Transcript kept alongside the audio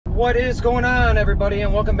What is going on, everybody,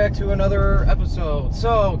 and welcome back to another episode.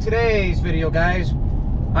 So today's video, guys,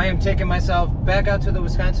 I am taking myself back out to the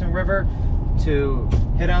Wisconsin River to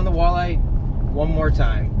hit on the walleye one more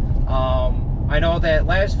time. I know that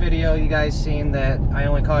last video you guys seen that I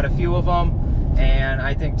only caught a few of them, and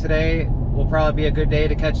I think today will probably be a good day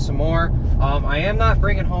to catch some more. I am not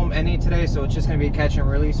bringing home any today, so it's just going to be a catch and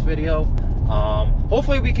release video.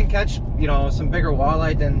 Hopefully we can catch, you know, some bigger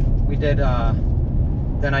walleye than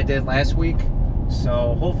I did last week.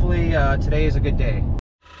 So hopefully today is a good day.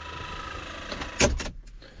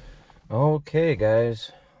 Okay,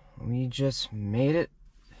 guys, we just made it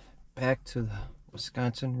back to the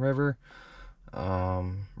Wisconsin River.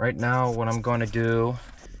 Right now what I'm going to do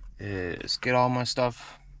is get all my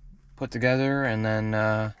stuff put together and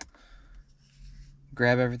then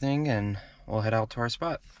grab everything and we'll head out to our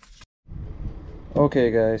spot.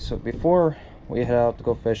 Okay, guys, so before we head out to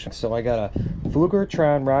go fishing, so I got a Pflueger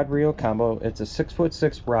Trion rod reel combo. It's a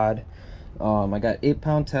 6'6" rod. I got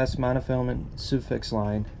 8-pound test monofilament Sufix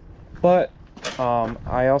line, but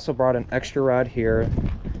I also brought an extra rod here.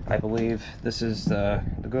 I believe this is the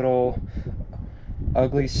good old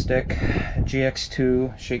ugly stick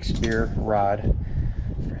GX2 Shakesphere rod,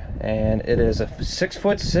 and it is a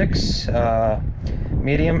 6'6"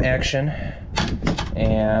 medium action.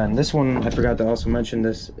 And this one, I forgot to also mention,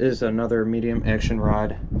 this is another medium action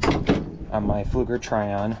rod on my Pflueger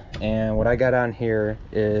Trion. And what I got on here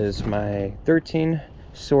is my 13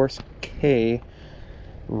 Source K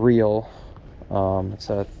reel. It's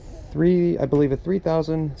a I believe a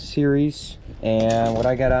 3000 series. And what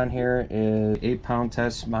I got on here is 8-pound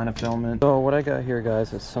test monofilament. So what I got here,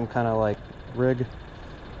 guys, is some kind of like rig.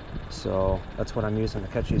 So that's what I'm using to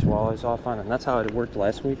catch these walleyes off on, and that's how it worked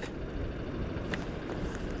last week.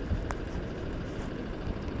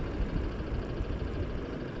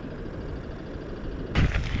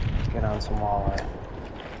 Get on some walleye.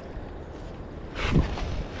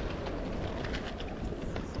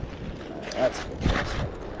 That's good.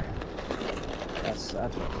 That's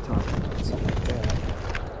what we're talking about. Something like that.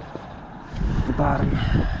 The bottom.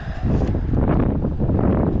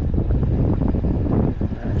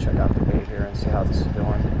 I'm gonna check out the bait here and see how this is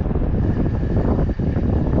doing.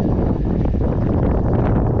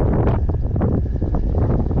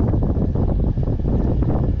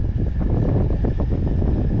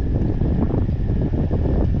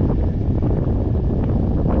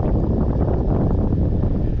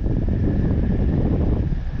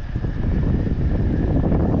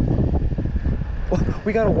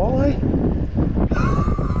 We got a walleye?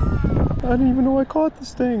 I didn't even know I caught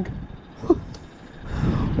this thing.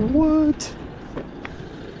 What?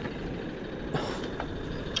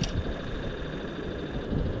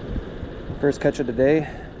 First catch of the day,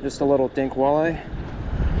 just a little dink walleye.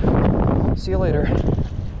 See you later.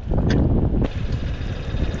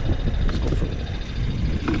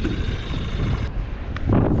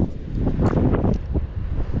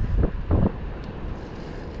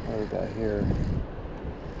 What do we got here?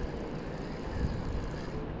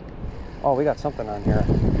 Oh, we got something on here.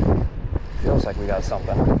 Feels like we got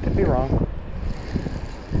something. Could be wrong.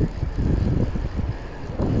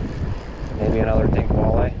 Maybe another dink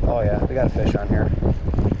walleye. Oh yeah, we got a fish on here.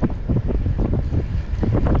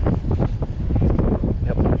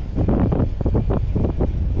 Yep.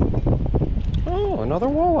 Oh, another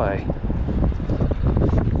walleye.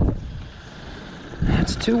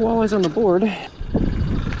 That's 2 walleyes on the board.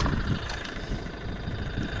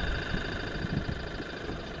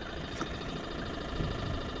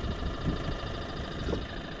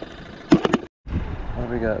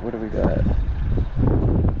 What do we got?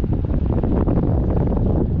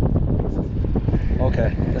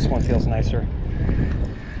 Okay, this one feels nicer.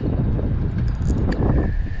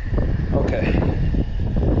 Okay,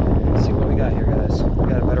 let's see what we got here, guys. We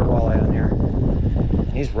got a better walleye on here.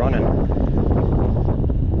 He's running.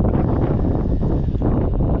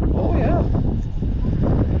 Oh yeah.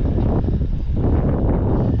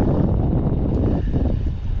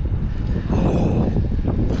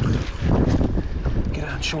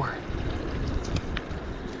 Sure.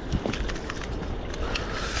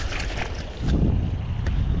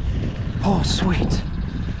 Oh, sweet.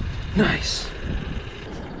 Nice.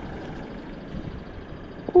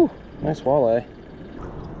 Ooh, nice walleye.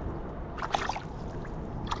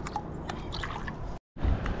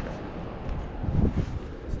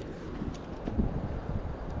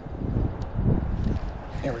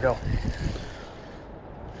 Here we go.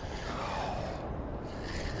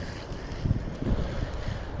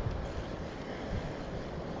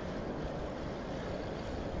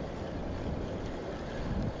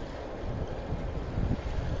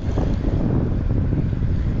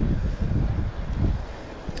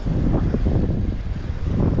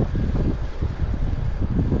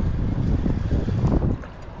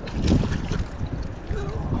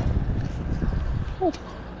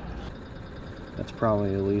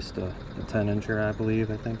 probably at least a 10-incher, I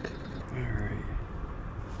believe, I think. Alright.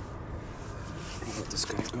 Let this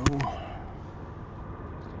guy go.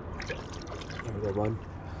 There we go, bud.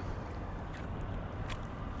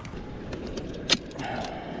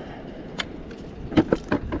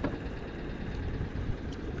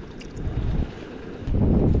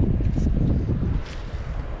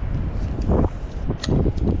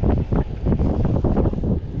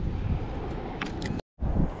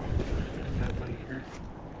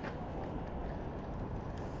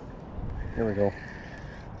 Here we go.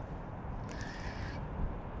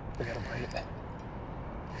 I got a bite.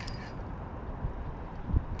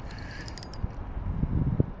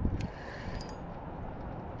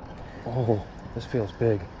 Oh, this feels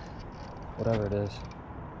big. Whatever it is.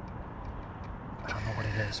 I don't know what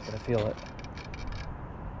it is, but I feel it.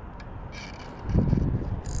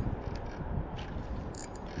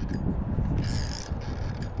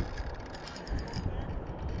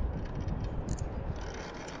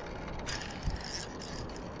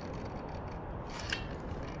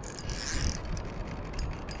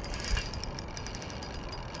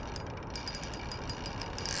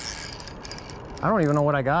 I don't even know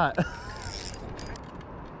what I got.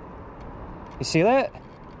 You see that?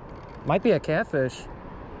 Might be a catfish.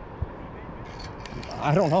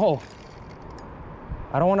 I don't know.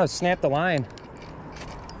 I don't want to snap the line.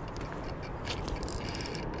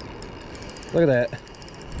 Look at that.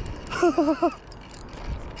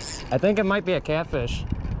 I think it might be a catfish.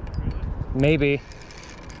 Maybe.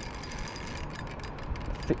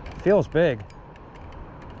 Feels big.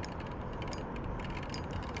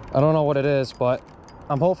 I don't know what it is, but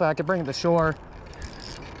I'm hoping I can bring it to shore.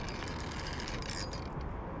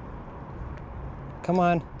 Come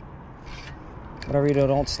on. Whatever you do,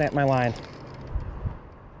 don't snap my line.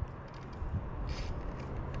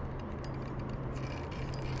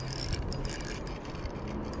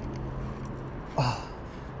 Oh.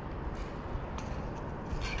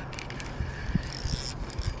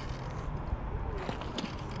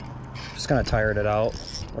 Just kind of tired it out,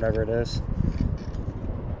 whatever it is.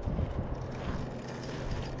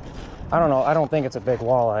 I don't know. I don't think it's a big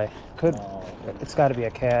walleye. Could. No. It's got to be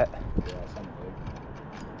a cat. Yeah, something big.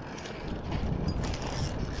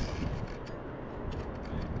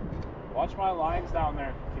 Watch my lines down there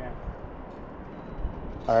if you can.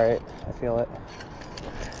 All right, I feel it.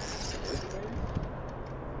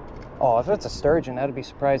 Oh, if it's a sturgeon, that'd be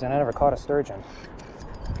surprising. I never caught a sturgeon.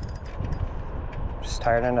 Just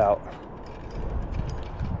tired it out.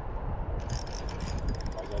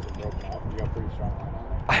 You got pretty strong line on there?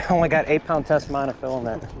 I only got 8-pound test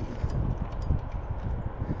monofilament.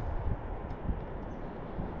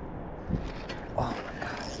 Oh my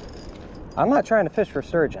God. I'm not trying to fish for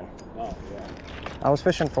sturgeon. Oh, yeah. I was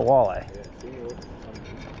fishing for walleye. Yeah,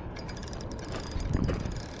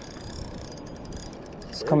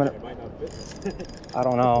 It's coming. It might not fit. I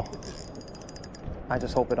don't know. I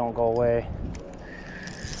just hope it don't go away.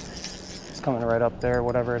 It's coming right up there,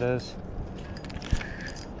 whatever it is.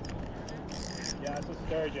 Yeah, it's a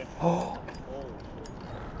sturgeon. Oh.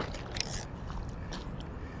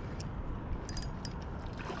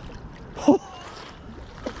 Holy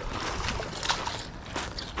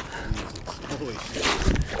shit.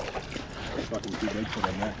 That's fucking too big for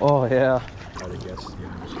them there. Oh yeah. I'd have guessed.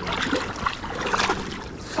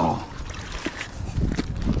 Oh.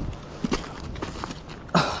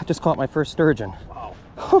 I just caught my first sturgeon. Wow.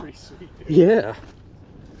 Pretty sweet, dude. Yeah.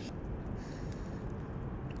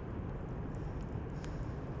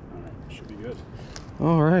 Alright, should be good.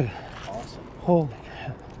 All right. Awesome. Holy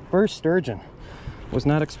crap. First sturgeon. Was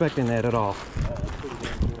not expecting that at all. Oh, that's pretty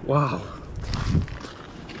damn cool. Wow.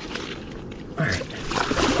 All right.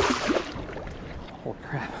 Holy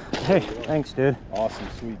crap. Hey, thanks, dude. Awesome,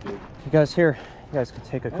 sweet, dude. You guys here? You guys can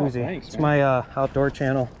take a koozie. Thanks, it's man. my outdoor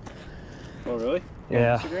channel. Oh, really?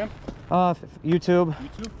 Yeah. Instagram? YouTube,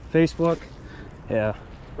 Facebook. Yeah.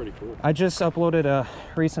 Pretty cool. I just uploaded a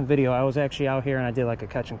recent video. I was actually out here and I did like a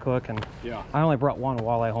catch and cook, and Yeah. I only brought one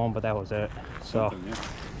walleye home, but that was it. So,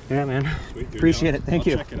 yeah, man. Sweet, dude. Appreciate it. Thank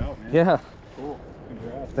you. Check it out, man. Yeah. Cool.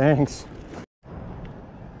 Congrats. Thanks.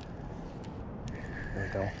 There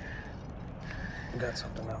we go. We got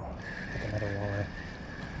something now. Like another walleye.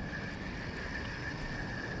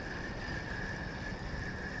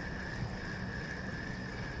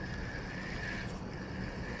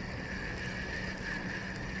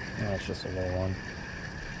 No, it's just a little one.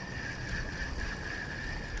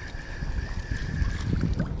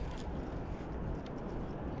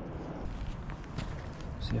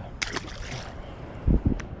 See ya.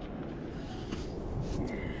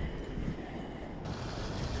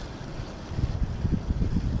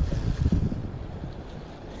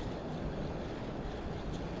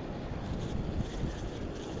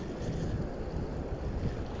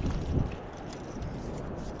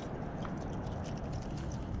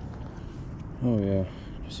 Oh yeah,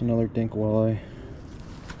 just another dink walleye.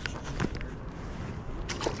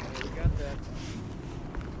 We got that.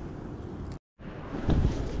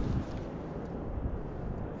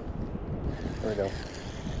 There we go.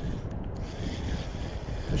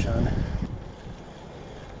 Fish on.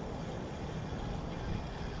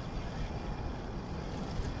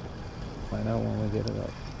 Find out when we get it up.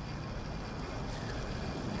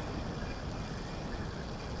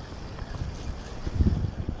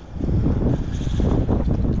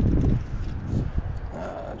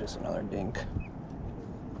 Just another dink.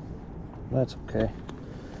 That's okay.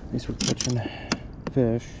 At least we're catching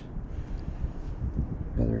fish.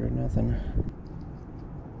 Better than nothing.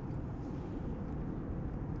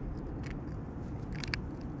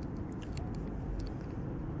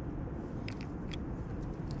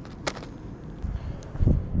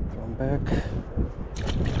 Going back.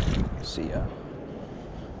 See ya.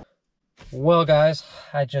 Well, guys,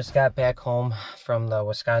 I just got back home from the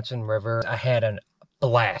Wisconsin River. I had a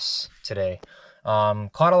blast today.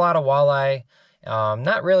 Caught a lot of walleye.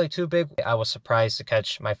 Not really too big. I was surprised to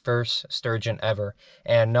catch my first sturgeon ever.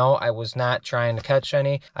 And no, I was not trying to catch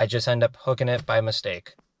any. I just ended up hooking it by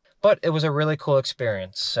mistake. But it was a really cool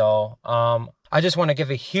experience. So I just want to give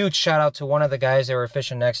a huge shout out to one of the guys that were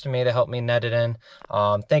fishing next to me to help me net it in.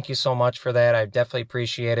 Thank you so much for that. I definitely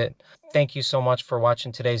appreciate it. Thank you so much for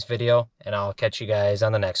watching today's video, and I'll catch you guys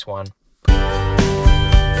on the next one.